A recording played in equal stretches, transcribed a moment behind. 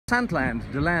Scentland,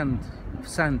 the land of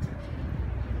scent.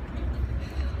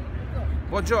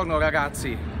 Buongiorno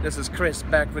ragazzi, this is Chris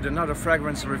back with another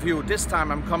fragrance review. This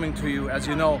time I'm coming to you, as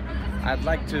you know, I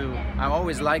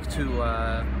always like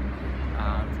to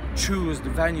choose the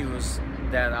venues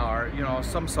that are, you know,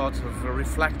 some sort of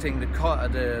reflecting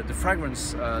the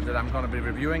fragrance that I'm going to be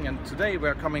reviewing. And today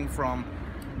we're coming from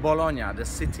Bologna, the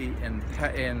city in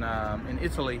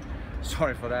Italy.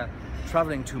 Sorry for that,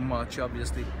 traveling too much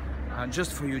obviously,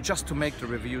 just for you, just to make the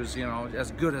reviews, you know,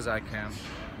 as good as I can.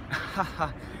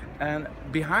 And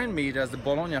behind me there's the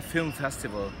Bologna Film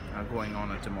Festival going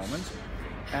on at the moment,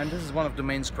 and this is one of the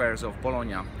main squares of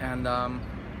Bologna. And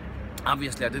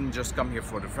obviously I didn't just come here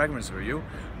for the fragrance review,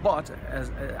 but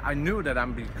as I knew that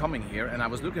I'm coming here, and I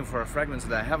was looking for a fragrance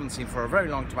that I haven't seen for a very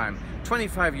long time.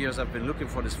 25 years I've been looking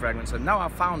for this fragrance, and now I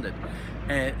found it.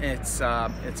 And it's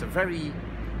a very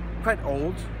quite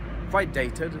old, quite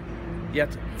dated, yet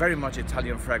very much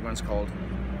Italian fragrance called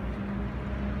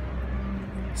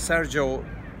Sergio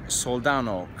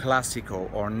Soldano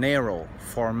Classico, or Nero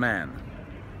for Men.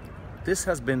 This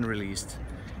has been released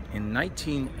in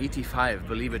 1985,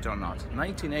 believe it or not,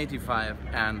 1985,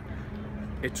 and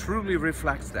it truly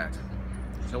reflects that.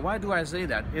 So why do I say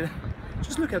that?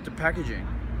 Just look at the packaging.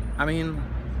 I mean,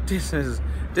 this is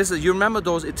you remember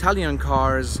those Italian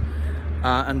cars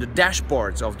and the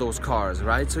dashboards of those cars,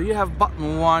 right? So you have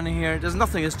button one here, there's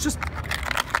nothing,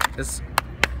 it's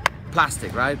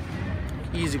plastic, right?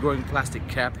 Easy-going plastic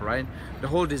cap, right? The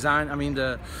whole design, I mean,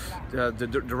 the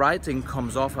writing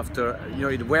comes off after, you know,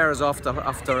 it wears off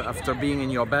after being in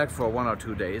your bag for 1 or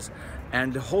 2 days,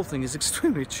 and the whole thing is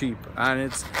extremely cheap, and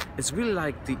it's really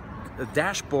like the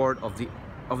dashboard of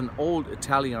an old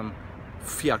Italian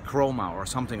Fiat Croma or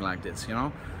something like this, you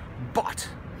know. But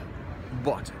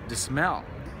the smell,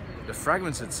 the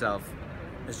fragrance itself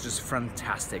is just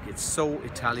fantastic. It's so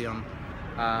Italian.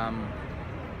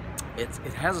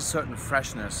 It has a certain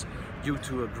freshness due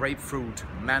to a grapefruit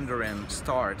mandarin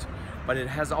start, but it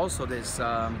has also this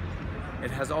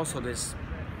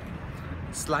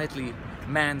slightly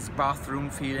man's bathroom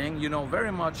feeling, you know,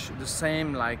 very much the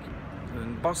same like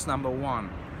Boss Number 1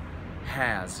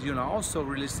 has, you know, also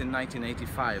released in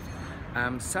 1985.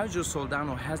 Sergio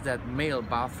Soldano has that male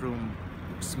bathroom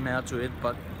smell to it,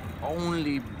 but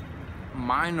only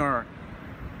minor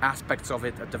aspects of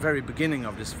it at the very beginning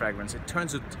of this fragrance. It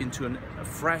turns it into a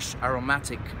fresh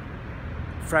aromatic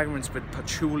fragrance with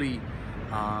patchouli,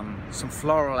 some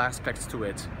floral aspects to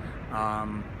it,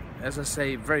 as I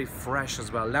say, very fresh as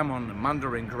well, lemon,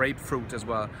 mandarin, grapefruit as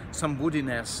well, some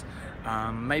woodiness,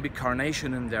 maybe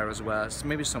carnation in there as well,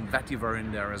 maybe some vetiver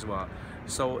in there as well.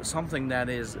 So something that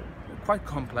is quite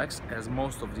complex, as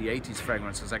most of the 80s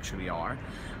fragrances actually are.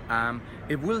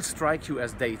 It will strike you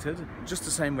as dated, just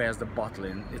the same way as the bottle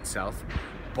in itself,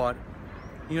 but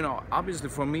you know, obviously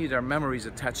for me there are memories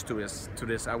attached to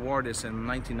this. I wore this in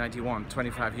 1991,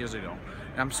 25 years ago,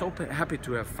 and I'm so happy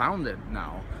to have found it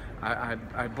now.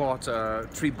 I bought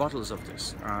 3 bottles of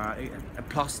this,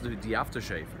 plus the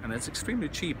aftershave, and it's extremely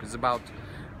cheap. It's about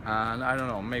I don't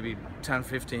know, maybe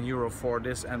 10-15 euro for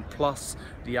this, and plus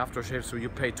the aftershave, so you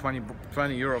pay 20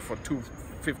 euro for 2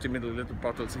 50 milliliter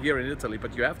bottles here in Italy.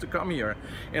 But you have to come here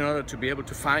in order to be able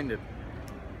to find it,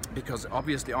 because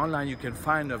obviously online you can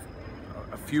find a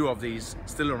few of these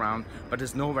still around, but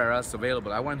there's nowhere else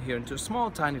available. I went here into a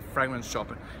small tiny fragrance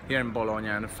shop here in Bologna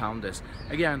and I found this.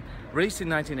 Again, released in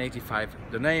 1985.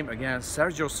 The name again,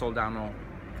 Sergio Soldano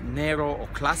Nero or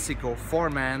Classico for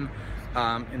Men,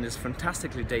 in this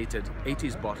fantastically dated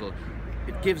 80s bottle.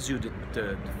 It gives you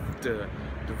the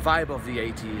vibe of the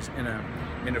 80s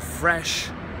in a fresh,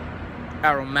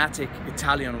 aromatic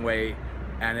Italian way,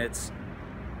 and it's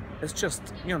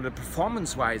just, you know, the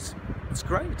performance-wise, it's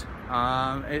great.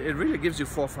 It really gives you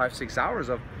 4, 5, 6 hours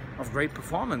of great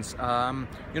performance.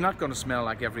 You're not going to smell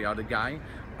like every other guy,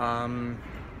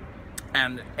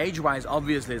 and age-wise,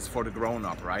 obviously, it's for the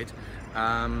grown-up, right?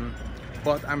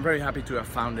 But I'm very happy to have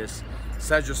found this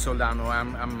Sergio Soldano.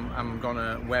 I'm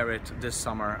gonna wear it this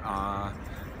summer,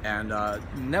 and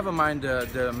never mind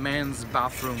the men's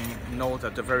bathroom note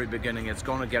at the very beginning. It's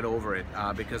gonna get over it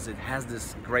because it has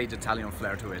this great Italian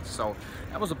flair to it. So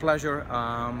that was a pleasure.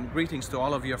 Greetings to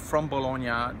all of you from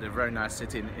Bologna, the very nice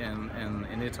city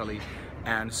in Italy,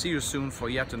 and see you soon for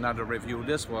yet another review.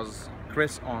 This was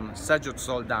Chris on Sergio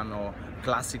Soldano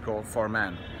Classico for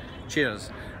Men. Cheers,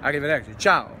 arrivederci,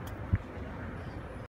 ciao!